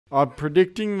I'm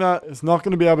predicting that it's not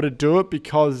going to be able to do it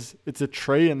because it's a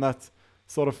tree, and that's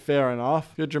sort of fair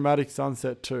enough. Good dramatic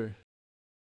sunset too.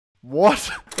 What?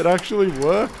 It actually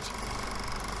worked?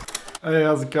 Hey,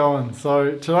 how's it going?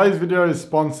 So today's video is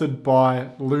sponsored by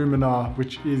Luminar,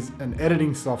 which is an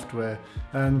editing software.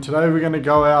 And today we're going to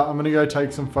go out, I'm going to go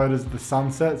take some photos of the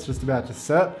sunset. It's just about to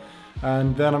set.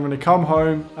 And then I'm going to come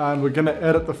home and we're going to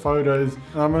edit the photos.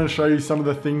 And I'm going to show you some of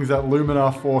the things that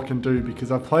Luminar 4 can do,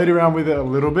 because I've played around with it a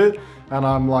little bit and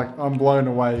I'm blown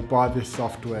away by this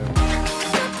software.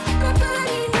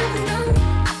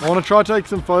 I want to try to take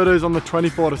some photos on the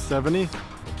 24-70.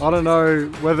 I don't know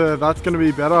whether that's going to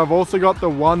be better. I've also got the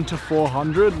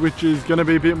 1-400, which is going to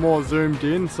be a bit more zoomed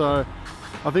in. So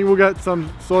I think we'll get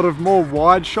some sort of more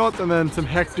wide shots and then some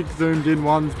hectic zoomed in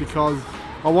ones, because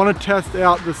I want to test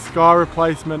out the sky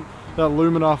replacement that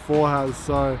Luminar 4 has.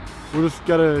 So we'll just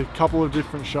get a couple of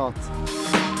different shots.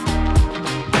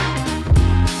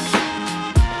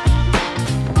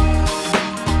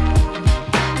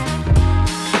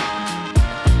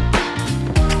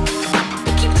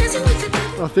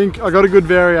 I think I got a good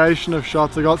variation of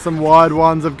shots. I got some wide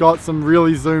ones, I've got some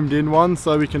really zoomed in ones,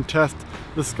 so we can test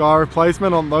the sky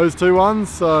replacement on those two ones.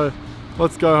 So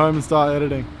let's go home and start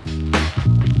editing.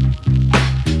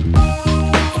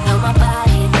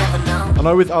 I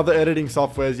know with other editing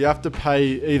softwares you have to pay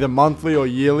either monthly or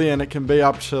yearly, and it can be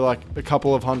up to like a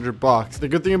couple of $100. The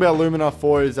good thing about Luminar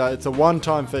 4 is that it's a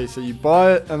one-time fee, so you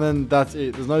buy it and then that's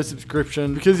it. There's no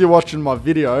subscription. Because you're watching my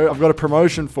video, I've got a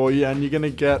promotion for you and you're gonna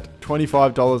get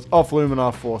 $25 off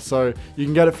Luminar 4. So you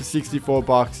can get it for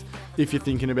 $64 if you're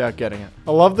thinking about getting it.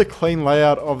 I love the clean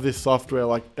layout of this software.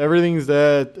 Like, everything's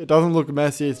there. It doesn't look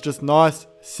messy. It's just nice,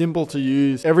 simple to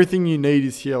use. Everything you need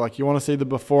is here. Like, you want to see the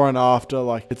before and after,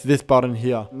 like it's this button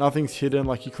here. Nothing's hidden.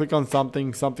 Like, you click on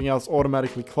something, something else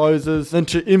automatically closes. Then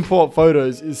to import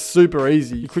photos is super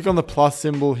easy. You click on the plus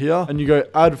symbol here and you go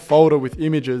add folder with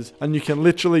images, and you can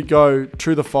literally go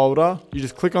to the folder. You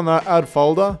just click on that add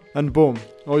folder and boom,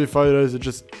 all your photos are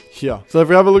just here. So if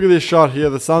we have a look at this shot here,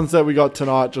 the sunset we got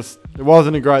tonight, it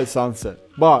wasn't a great sunset.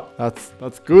 But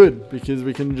that's good, because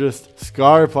we can just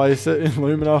sky replace it in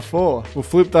Luminar 4. We'll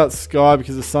flip that sky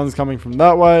because the sun's coming from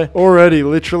that way. Already,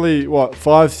 literally, what,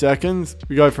 5 seconds?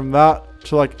 We go from that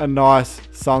to like a nice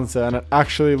sunset, and it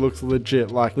actually looks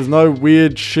legit. Like, there's no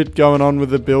weird shit going on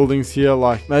with the buildings here.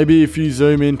 Like, maybe if you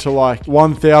zoom into like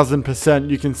 1000%,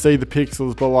 you can see the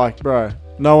pixels, but like, bro,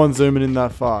 no one's zooming in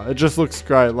that far. It just looks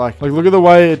great. Like look at the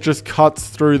way it just cuts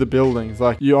through the buildings.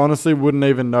 Like, you honestly wouldn't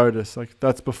even notice. Like,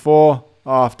 that's before,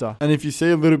 after. And if you see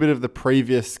a little bit of the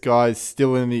previous skies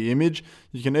still in the image,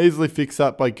 you can easily fix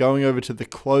that by going over to the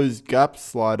close gap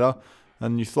slider,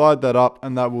 and you slide that up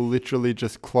and that will literally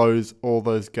just close all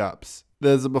those gaps.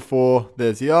 There's the before,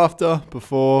 there's the after,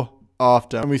 before,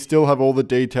 after, and we still have all the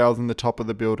details in the top of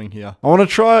the building here. I want to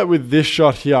try it with this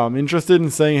shot here. I'm interested in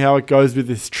seeing how it goes with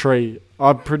this tree.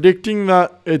 I'm predicting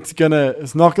that it's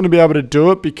not gonna be able to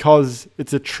do it because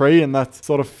it's a tree, and that's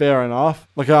sort of fair enough.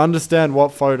 Like, I understand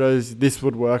what photos this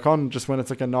would work on, just when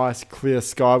it's like a nice clear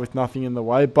sky with nothing in the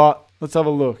way, but let's have a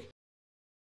look.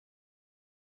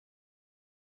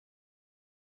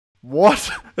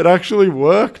 What? It actually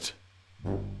worked?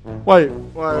 Wait,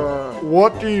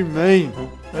 what do you mean?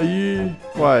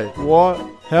 Wait, what?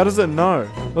 How does it know?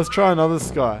 Let's try another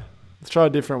sky. Let's try a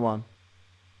different one.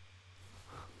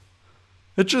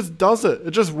 It just does it.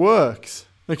 It just works.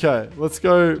 Okay, let's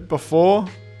go before,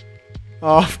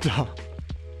 after.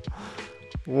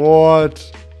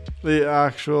 What? The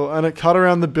actual, and it cut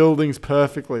around the buildings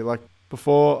perfectly. Like,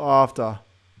 before, after.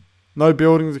 No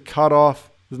buildings are cut off.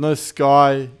 There's no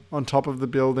sky on top of the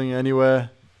building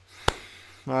anywhere.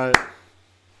 Mate,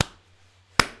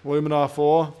 Luminar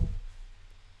 4,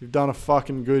 you've done a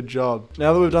fucking good job.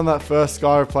 Now that we've done that first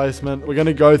sky replacement, we're going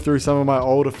to go through some of my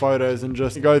older photos and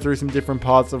just go through some different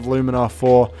parts of Luminar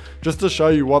 4, just to show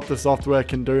you what the software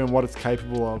can do and what it's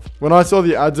capable of. When I saw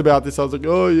the ads about this, I was like,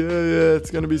 oh yeah,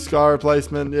 it's going to be sky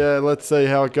replacement. Yeah, let's see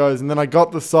how it goes. And then I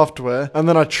got the software and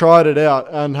then I tried it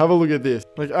out, and have a look at this.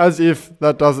 Like, as if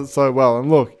that does it so well.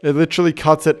 And look, it literally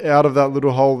cuts it out of that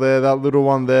little hole there, that little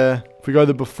one there. If we go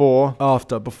the before,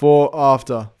 after,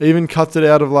 even cuts it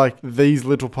out of like these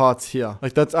little parts here.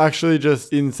 Like, that's actually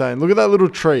just insane. Look at that little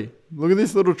tree. Look at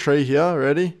this little tree here.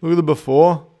 Ready? Look at the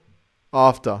before,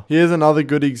 after. Here's another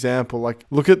good example. Like,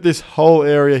 look at this whole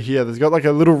area here. There's got like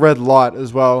a little red light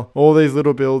as well. All these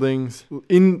little buildings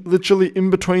literally in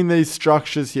between these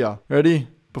structures here. Ready?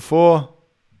 Before,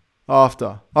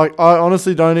 after. I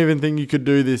honestly don't even think you could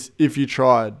do this if you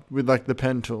tried with like the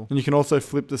pen tool. And you can also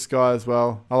flip the sky as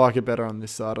well. I like it better on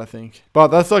this side, I think. But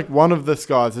that's like one of the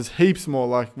skies. There's heaps more.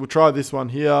 Like, we'll try this one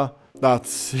here.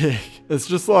 That's sick. It's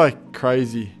just like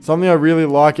crazy. Something I really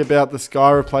like about the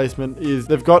sky replacement is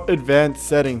they've got advanced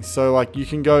settings. So like you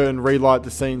can go and relight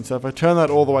the scene. So if I turn that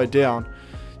all the way down,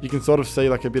 you can sort of see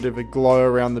like a bit of a glow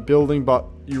around the building, but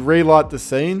you relight the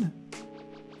scene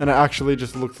and it actually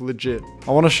just looks legit.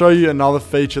 I want to show you another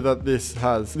feature that this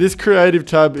has. This creative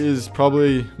tab is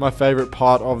probably my favorite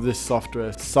part of this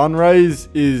software. Sunrays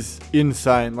is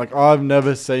insane. Like I've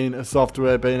never seen a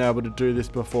software being able to do this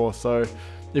before. So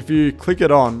if you click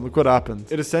it on, look what happens.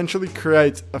 It essentially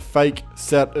creates a fake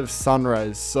set of sun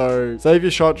rays. So say if your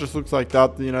shot just looks like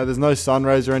that, you know, there's no sun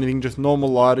rays or anything, just normal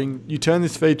lighting. You turn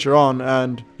this feature on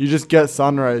and you just get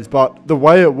sun rays. But the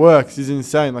way it works is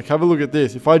insane. Like have a look at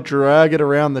this. If I drag it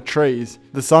around the trees,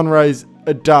 the sun rays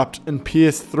adapt and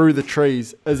pierce through the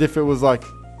trees as if it was like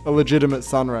a legitimate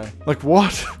sun ray. Like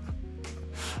what?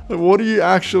 Like, what do you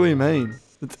actually mean?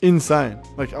 It's insane.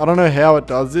 Like, I don't know how it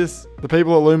does this. The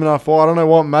people at Luminar 4, I don't know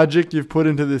what magic you've put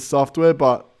into this software,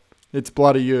 but it's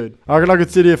bloody good. I reckon I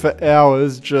could sit here for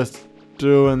hours just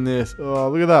doing this. Oh,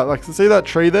 look at that. Like, so see that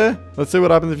tree there? Let's see what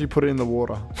happens if you put it in the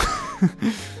water.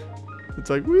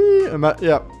 It's like, wee.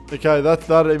 Yeah. Okay, that's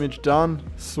that image done.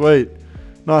 Sweet.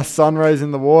 Nice sun rays in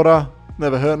the water.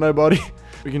 Never hurt nobody.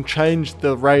 We can change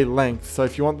the ray length. So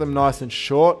if you want them nice and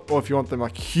short, or if you want them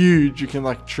like huge, you can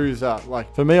like choose that.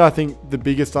 Like for me, I think the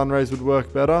bigger sun rays would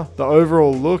work better. The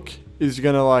overall look is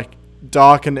gonna like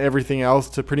darken everything else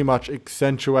to pretty much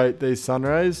accentuate these sun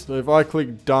rays. So if I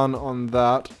click done on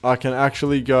that, I can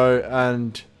actually go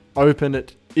and open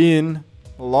it in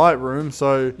Lightroom.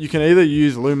 So you can either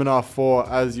use Luminar 4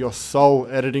 as your sole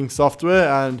editing software,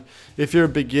 and if you're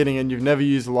beginning and you've never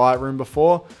used Lightroom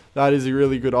before, that is a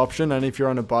really good option. And if you're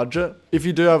on a budget, if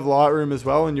you do have Lightroom as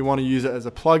well and you want to use it as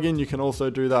a plugin, you can also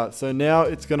do that. So now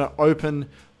it's going to open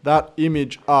that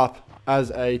image up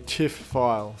as a TIFF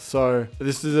file. So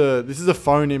this is a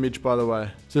phone image, by the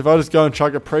way. So if I just go and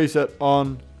chuck a preset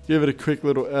on, give it a quick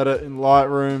little edit in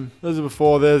Lightroom. There's the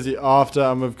before, there's the after,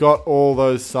 and we've got all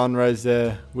those sun rays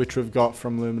there, which we've got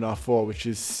from Luminar 4, which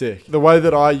is sick. The way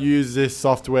that I use this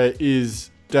software is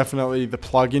definitely the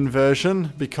plugin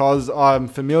version, because I'm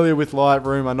familiar with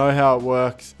Lightroom, I know how it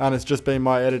works, and it's just been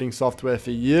my editing software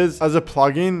for years. As a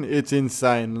plugin, it's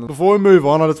insane. Before we move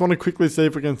on, I just want to quickly see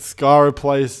if we can sky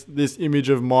replace this image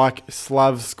of Mike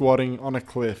Slav squatting on a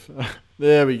cliff.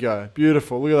 There we go.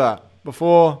 Beautiful. Look at that.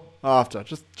 Before, after.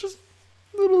 Just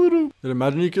little. But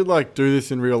imagine you could like do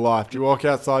this in real life. You walk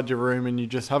outside your room and you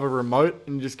just have a remote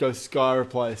and you just go sky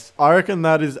replace. I reckon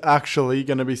that is actually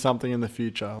going to be something in the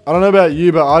future. I don't know about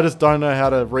you, but I just don't know how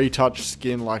to retouch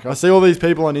skin. Like I see all these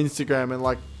people on Instagram and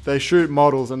like they shoot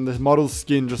models and the model's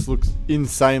skin just looks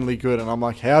insanely good. And I'm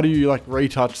like, how do you like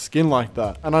retouch skin like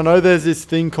that? And I know there's this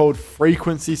thing called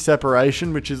frequency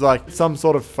separation, which is like some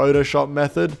sort of Photoshop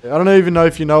method. I don't even know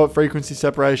if you know what frequency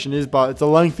separation is, but it's a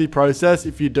lengthy process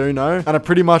if you do know. And it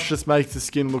pretty much just makes the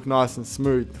skin look nice and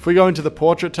smooth. If we go into the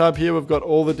portrait tab here, we've got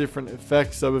all the different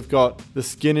effects. So we've got the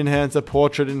skin enhancer,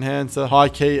 portrait enhancer, high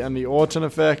key, and the autumn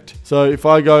effect. So if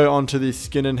I go onto the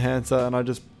skin enhancer and I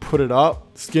just put it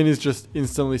up, skin is just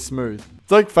instantly smooth.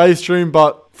 It's like Facetune,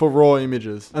 but for raw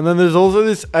images. And then there's also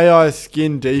this AI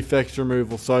skin defect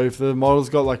removal. So if the model's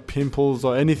got like pimples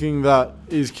or anything that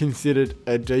is considered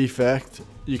a defect,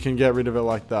 you can get rid of it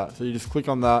like that. So you just click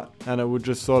on that and it would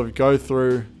just sort of go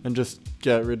through and just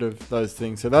get rid of those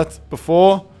things. So that's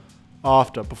before,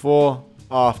 after, before,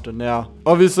 after. Now,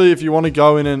 obviously, if you want to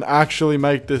go in and actually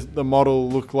make the model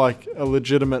look like a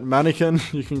legitimate mannequin,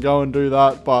 you can go and do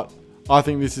that, but I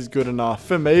think this is good enough.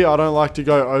 For me, I don't like to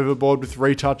go overboard with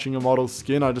retouching a model's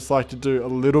skin. I just like to do a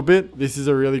little bit. This is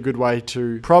a really good way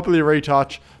to properly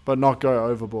retouch, but not go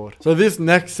overboard. So this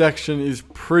next section is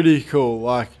pretty cool.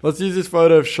 Like, let's use this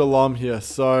photo of Shalom here.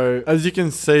 So as you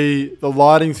can see, the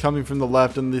lighting's coming from the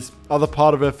left and this other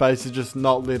part of her face is just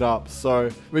not lit up. So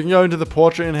we can go into the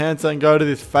portrait enhancer and go to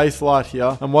this face light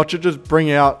here and watch it just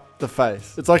bring out the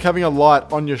face. It's like having a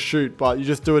light on your shoot, but you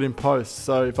just do it in post.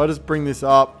 So if I just bring this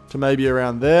up to maybe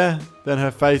around there, then her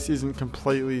face isn't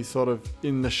completely sort of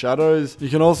in the shadows. You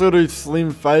can also do slim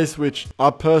face, which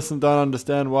I personally don't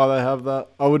understand why they have that.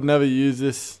 I would never use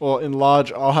this, or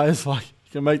enlarge eyes. Like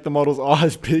you can make the model's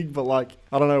eyes big, but like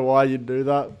I don't know why you'd do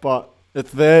that, but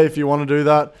it's there if you want to do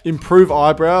that. Improve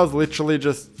eyebrows, literally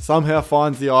just somehow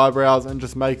finds the eyebrows and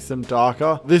just makes them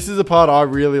darker. This is a part I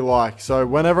really like. So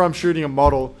whenever I'm shooting a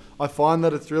model, I find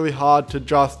that it's really hard to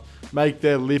just make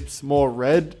their lips more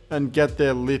red and get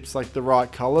their lips like the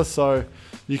right color. So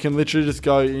you can literally just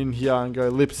go in here and go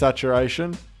lip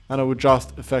saturation and it will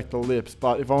just affect the lips.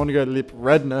 But if I want to go lip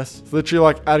redness, it's literally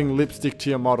like adding lipstick to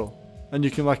your model. and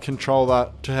you can like control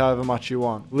that to however much you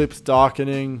want. Lips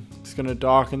darkening, just gonna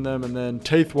darken them, and then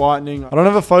teeth whitening. I don't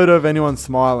have a photo of anyone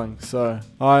smiling, so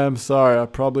I am sorry. I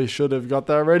probably should have got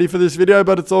that ready for this video,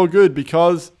 but it's all good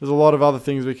because there's a lot of other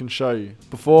things we can show you.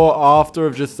 Before, after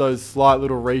of just those slight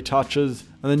little retouches,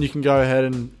 and then you can go ahead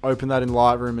and open that in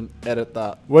Lightroom and edit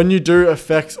that. When you do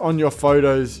effects on your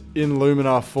photos in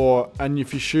Luminar 4, and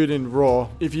if you shoot in RAW,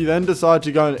 if you then decide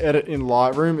to go and edit in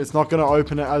Lightroom, it's not gonna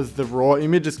open it as the RAW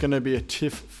image, it's gonna be a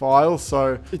TIFF file.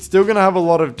 So it's still gonna have a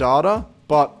lot of data,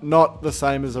 but not the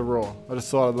same as a RAW. I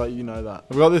just thought I'd let you know that.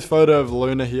 I've got this photo of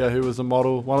Luna here, who was a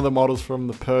model, one of the models from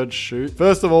the Purge shoot.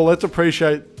 First of all, let's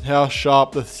appreciate how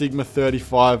sharp the Sigma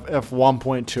 35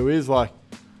 f1.2 is. Like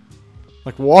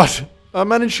what? I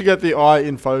managed to get the eye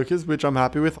in focus, which I'm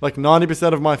happy with. Like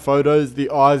 90% of my photos, the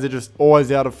eyes are just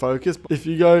always out of focus. If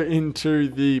you go into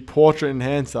the portrait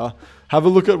enhancer, have a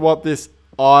look at what this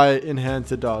eye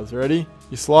enhancer does. Ready?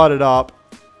 You slide it up,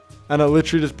 and it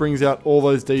literally just brings out all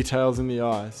those details in the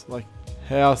eyes. Like,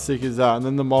 how sick is that? And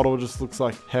then the model just looks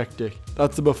like hectic.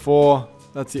 That's the before.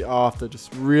 That's the after.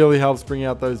 Just really helps bring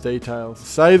out those details.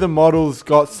 Say the model's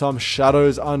got some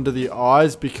shadows under the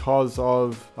eyes because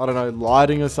of, I don't know,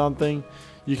 lighting or something.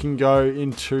 You can go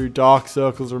into dark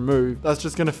circles remove. That's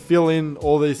just going to fill in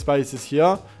all these spaces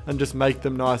here and just make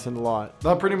them nice and light.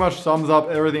 That pretty much sums up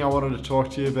everything I wanted to talk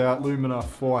to you about Luminar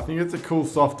 4. I think it's a cool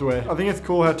software. I think it's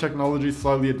cool how technology is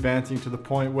slowly advancing to the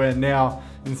point where now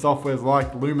in softwares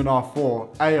like Luminar 4,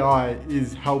 AI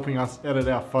is helping us edit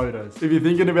our photos. If you're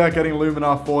thinking about getting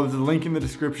Luminar 4, there's a link in the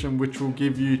description which will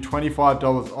give you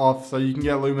 $25 off, so you can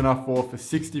get Luminar 4 for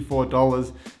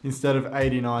 $64 instead of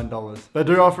 $89. They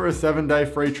do offer a 7-day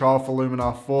free trial for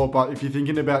Luminar 4, but if you're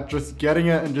thinking about just getting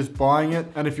it and just buying it,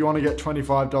 and if you want to get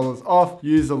 $25 off,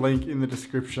 use the link in the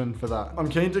description for that. I'm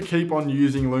keen to keep on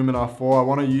using Luminar 4. I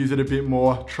want to use it a bit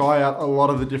more, try out a lot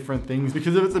of the different things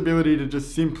because of its ability to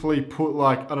just simply put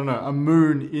like, I don't know, a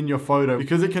moon in your photo.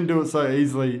 Because it can do it so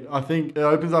easily, I think it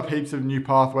opens up heaps of new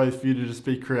pathways for you to just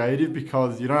be creative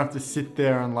because you don't have to sit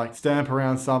there and like stamp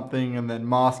around something and then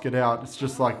mask it out. It's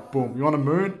just like, boom, you want a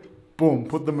moon? Boom,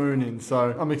 put the moon in.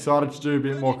 So I'm excited to do a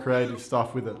bit more creative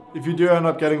stuff with it. If you do end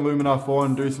up getting Luminar 4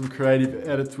 and do some creative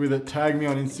edits with it, tag me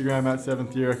on Instagram at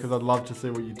 7th Era because I'd love to see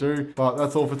what you do. But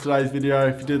that's all for today's video.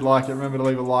 If you did like it, remember to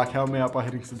leave a like, help me out by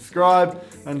hitting subscribe.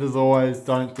 And as always,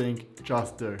 don't think,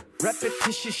 just do.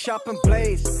 Repetition, shop and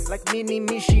blaze. Like Mini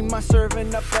Mishi, my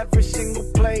serving up every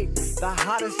single plate. The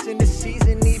hottest in the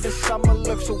season, even summer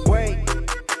looks away.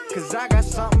 Cause I got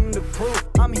something to prove.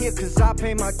 I'm here cause I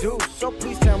pay my dues. So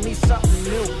please tell me something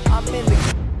new. I'm in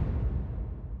the